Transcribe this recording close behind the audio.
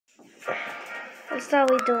That's how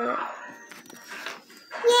we doing it.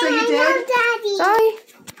 Yeah, so you did? Daddy. Sorry.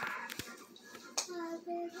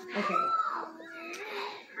 Okay.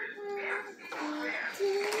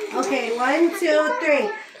 Okay, 1, 2, 3.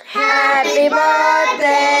 Happy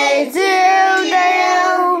birthday to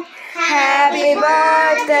you. Happy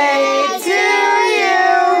birthday to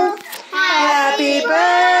you. Happy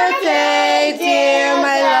birthday, dear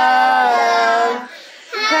my love.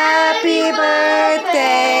 Happy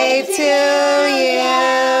birthday to you.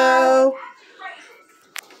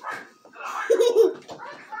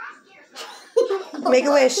 Make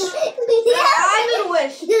a wish. I'm gonna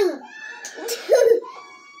wish.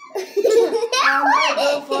 I'm gonna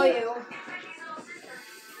go for you.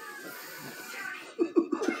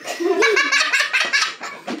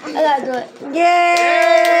 I gotta do it.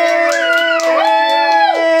 Yay!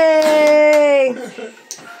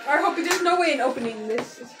 I hope there's no way in opening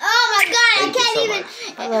this. Oh my god, I can't even.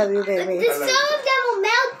 I love you, baby. Some of them are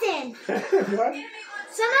melting. What?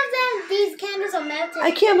 Some of them, these candles are melting.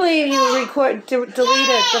 I can't believe you deleted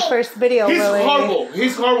the first video, He's Lily. horrible.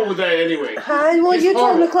 He's horrible with that anyway. Hi, well, He's you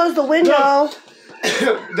told him to horrible. close the window.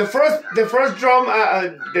 the first drum,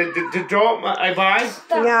 the drum I buy,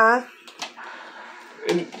 Yeah.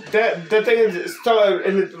 and that thing is still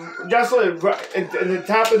in the just in the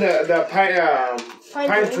top of the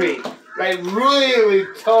pine tree, like really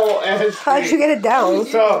tall ass How'd you tree. get it down?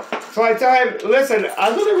 So I tell him, listen,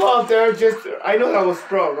 I'm gonna go out there. I know that was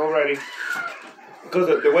strong already because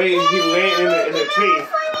of the way he lay in the tree.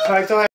 So I tell him.